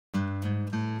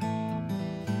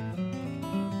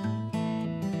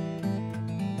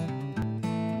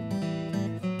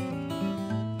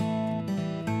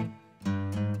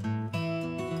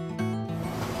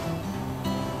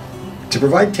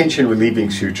provide tension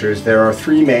relieving sutures, there are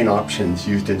three main options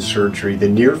used in surgery: the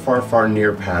near, far, far,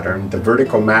 near pattern, the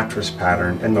vertical mattress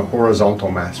pattern, and the horizontal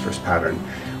mattress pattern.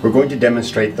 We're going to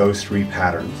demonstrate those three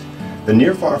patterns. The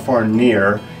near, far, far,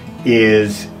 near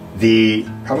is the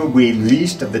probably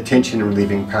least of the tension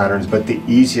relieving patterns, but the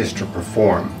easiest to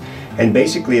perform. And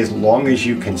basically, as long as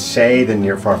you can say the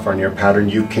near, far, far, near pattern,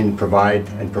 you can provide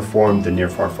and perform the near,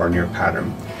 far, far, near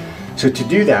pattern. So to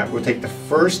do that, we'll take the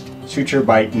first suture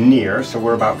bite near, so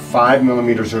we're about 5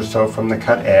 millimeters or so from the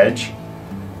cut edge.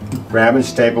 Grab and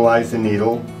stabilize the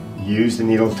needle. Use the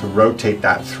needle to rotate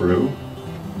that through.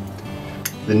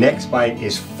 The next bite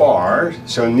is far,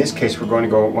 so in this case we're going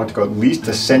to want to go at least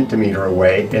a centimeter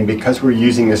away, and because we're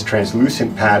using this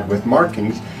translucent pad with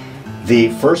markings, the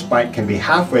first bite can be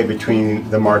halfway between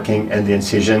the marking and the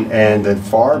incision, and the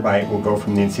far bite will go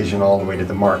from the incision all the way to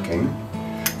the marking.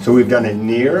 So we've done a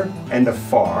near and a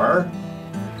far.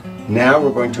 Now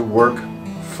we're going to work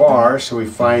far, so we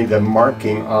find the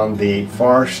marking on the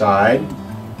far side,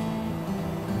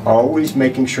 always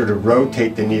making sure to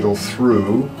rotate the needle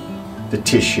through the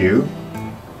tissue.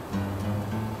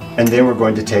 And then we're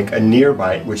going to take a near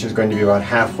bite, which is going to be about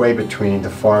halfway between the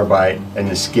far bite and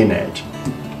the skin edge.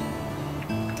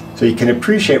 So you can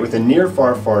appreciate with the near,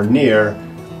 far, far, near,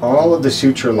 all of the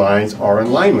suture lines are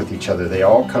in line with each other. They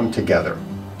all come together.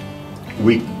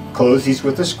 We close these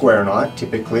with a square knot,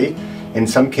 typically. In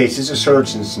some cases a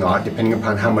surgeon's knot, depending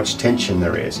upon how much tension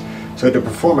there is. So to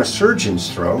perform a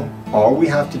surgeon's throw, all we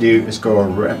have to do is go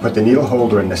around, put the needle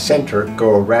holder in the center,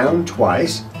 go around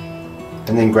twice,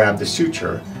 and then grab the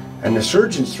suture. And the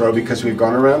surgeon's throw, because we've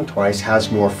gone around twice,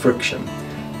 has more friction.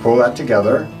 Pull that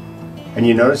together, and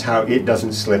you notice how it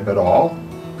doesn't slip at all.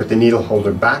 Put the needle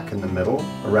holder back in the middle,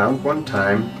 around one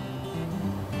time.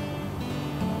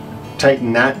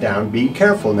 Tighten that down. Be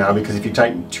careful now, because if you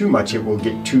tighten too much it will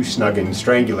get too snug and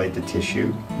strangulate the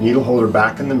tissue. Needle holder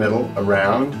back in the middle,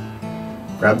 around,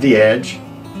 grab the edge.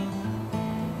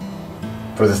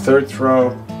 For the third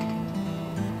throw,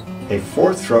 a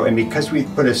fourth throw, and because we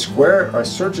put a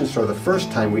surgeon's throw the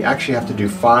first time, we actually have to do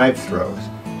 5 throws,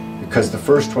 because the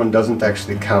first one doesn't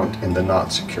actually count in the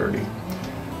knot security.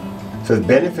 So the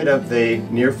benefit of the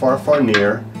near, far, far,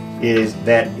 near is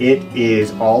that it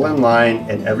is all in line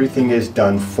and everything is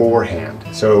done forehand.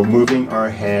 So moving our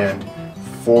hand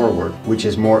forward, which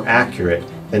is more accurate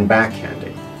than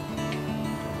backhanding.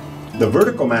 The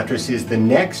vertical mattress is the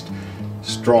next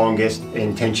strongest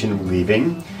in tension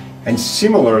relieving, and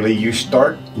similarly you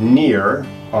start near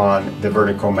on the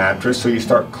vertical mattress, so you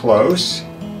start close,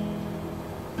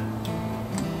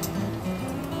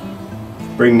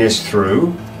 bring this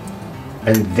through,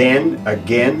 and then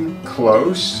again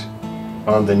close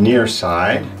on the near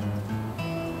side,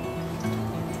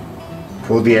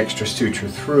 pull the extra suture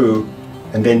through,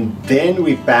 and then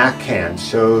we backhand.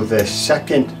 So the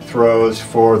second throws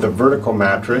for the vertical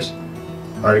mattress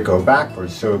are to go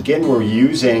backwards. So again we're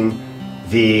using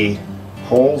the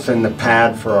holes in the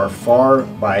pad for our far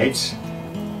bites.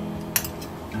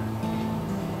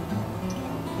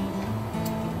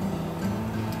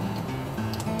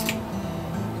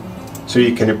 So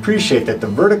you can appreciate that the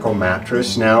vertical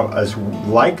mattress now, as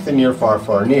like the near, far,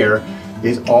 far, near,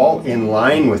 is all in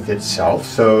line with itself,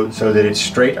 so that it's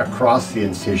straight across the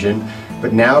incision,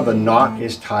 but now the knot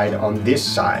is tied on this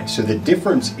side. So the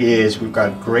difference is we've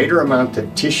got greater amount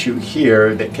of tissue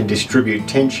here that can distribute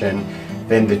tension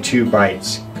than the 2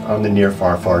 bites on the near,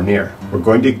 far, far, near. We're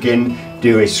going to again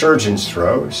do a surgeon's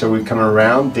throw, so we come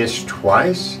around this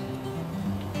twice,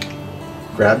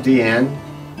 grab the end,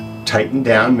 tighten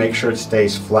down, make sure it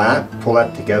stays flat, pull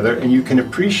that together, and you can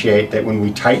appreciate that when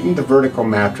we tighten the vertical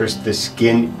mattress, the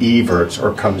skin everts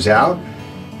or comes out.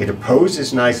 It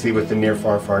opposes nicely with the near,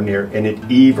 far, far, near, and it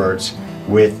everts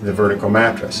with the vertical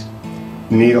mattress.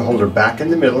 The needle holder back in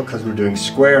the middle, because we're doing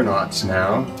square knots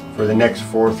now for the next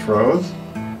 4 throws.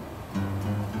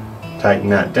 Tighten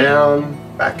that down,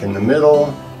 back in the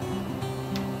middle,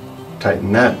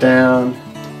 tighten that down,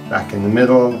 back in the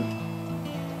middle,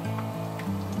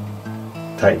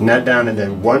 tighten that down, and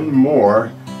then one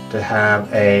more to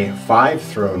have a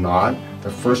 5-throw knot. The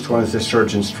first one is the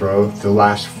surgeon's throw, the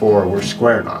last 4 were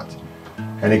square knots.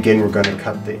 And again we're going to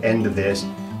cut the end of this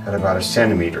at about 1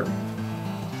 centimeter.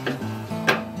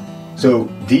 So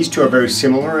these two are very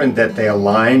similar in that they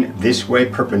align this way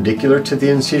perpendicular to the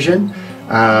incision.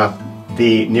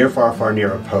 The near, far, far,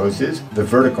 near opposes, the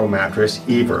vertical mattress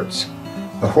everts.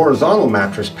 The horizontal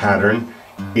mattress pattern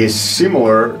is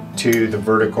similar to the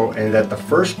vertical in that the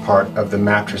first part of the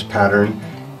mattress pattern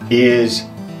is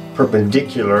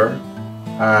perpendicular,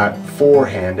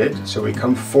 four-handed, so we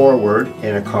come forward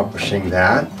in accomplishing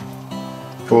that.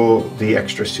 pull the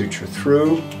extra suture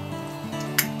through.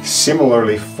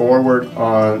 Similarly, forward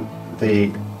on the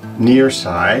near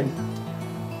side,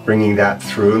 bringing that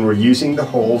through, and we're using the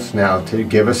holes now to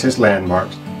give us his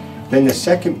landmarks. Then the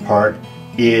second part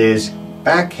is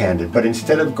backhanded, but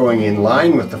instead of going in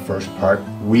line with the first part,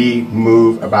 we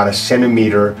move about 1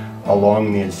 centimeter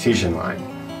along the incision line.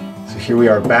 So here we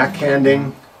are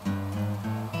backhanding.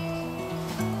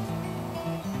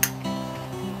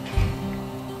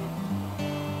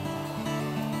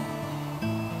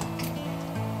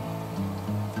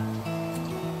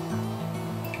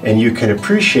 And you can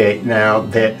appreciate now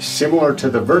that, similar to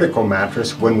the vertical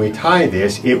mattress, when we tie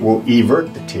this, it will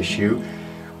evert the tissue,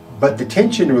 but the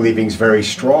tension relieving is very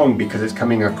strong because it's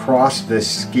coming across the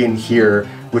skin here,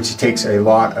 which takes a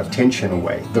lot of tension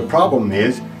away. The problem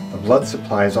is the blood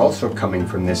supply is also coming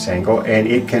from this angle, and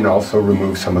it can also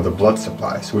remove some of the blood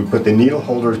supply. So we put the needle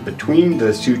holders between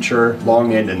the suture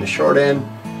long end and the short end,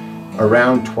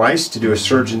 around twice to do a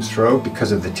surgeon's throw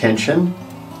because of the tension.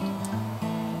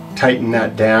 Tighten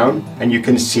that down, and you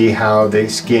can see how the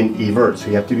skin everts. So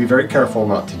you have to be very careful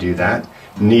not to do that.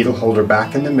 Needle holder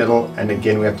back in the middle, and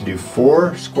again we have to do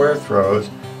 4 square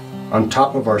throws on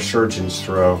top of our surgeon's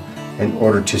throw in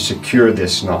order to secure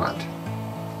this knot.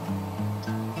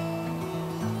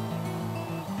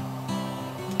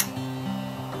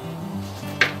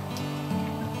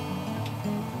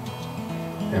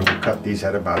 And we'll cut these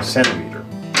at about 1 centimeter.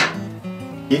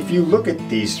 If you look at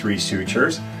these 3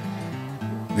 sutures,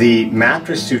 the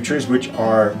mattress sutures, which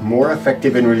are more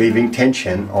effective in relieving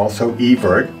tension, also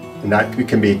evert, and that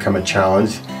can become a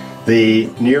challenge. The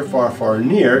near, far, far,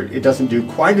 near, it doesn't do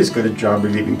quite as good a job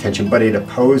relieving tension, but it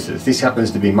opposes. This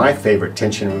happens to be my favorite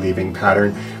tension relieving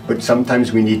pattern, but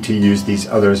sometimes we need to use these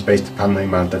others based upon the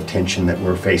amount of tension that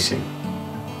we're facing.